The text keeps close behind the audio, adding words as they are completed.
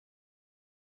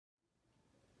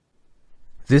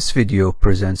This video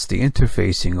presents the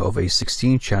interfacing of a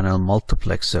 16-channel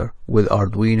multiplexer with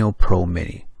Arduino Pro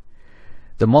Mini.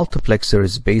 The multiplexer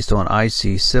is based on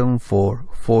IC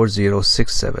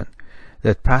 744067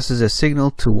 that passes a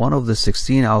signal to one of the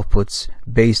 16 outputs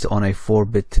based on a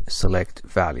 4-bit select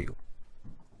value.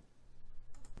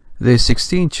 The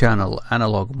 16-channel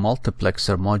analog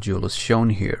multiplexer module is shown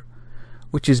here,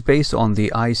 which is based on the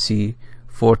IC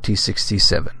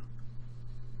 4067.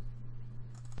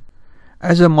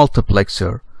 As a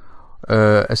multiplexer,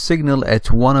 a signal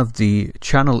at one of the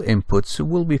channel inputs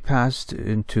will be passed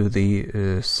into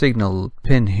the signal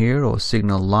pin here, or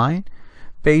signal line,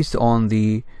 based on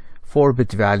the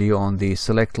 4-bit value on the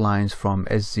select lines from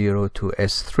S0 to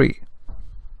S3.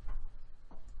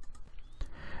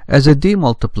 As a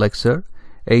demultiplexer,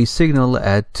 a signal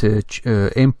at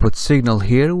input signal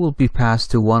here will be passed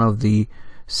to one of the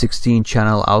 16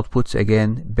 channel outputs,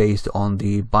 again based on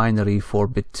the binary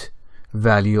 4-bit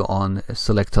value on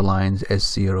selector lines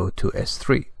S0 to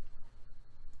S3.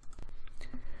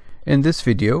 In this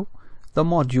video, the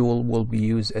module will be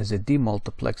used as a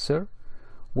demultiplexer,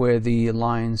 where the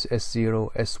lines S0,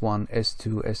 S1,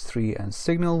 S2, S3 and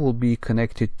signal will be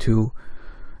connected to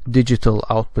digital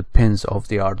output pins of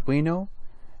the Arduino,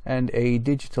 and a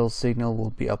digital signal will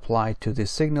be applied to the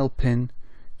signal pin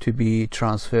to be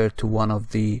transferred to one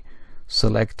of the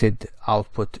selected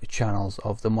output channels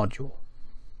of the module.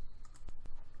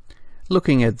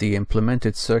 Looking at the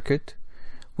implemented circuit,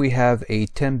 we have a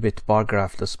 10-bit bar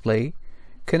graph display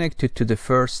connected to the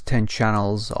first 10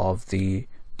 channels of the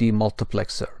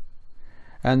demultiplexer,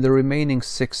 and the remaining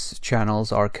 6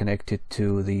 channels are connected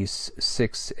to these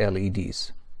 6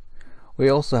 LEDs. We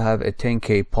also have a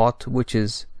 10K pot which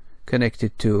is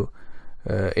connected to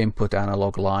input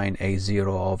analog line A0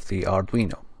 of the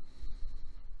Arduino.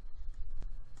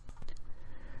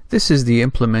 This is the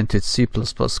implemented C++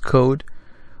 code,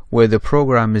 where the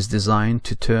program is designed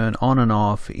to turn on and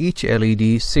off each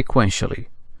LED sequentially.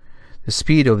 The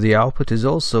speed of the output is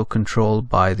also controlled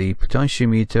by the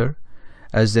potentiometer,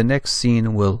 as the next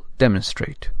scene will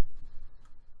demonstrate.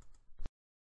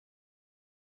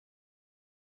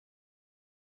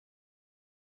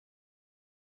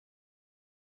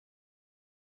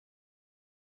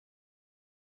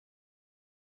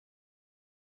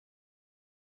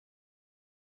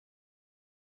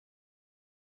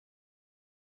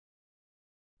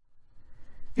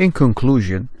 In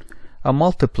conclusion, a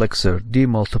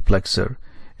multiplexer/demultiplexer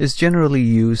is generally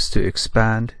used to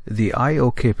expand the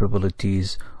I/O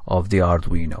capabilities of the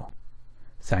Arduino.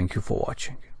 Thank you for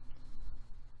watching.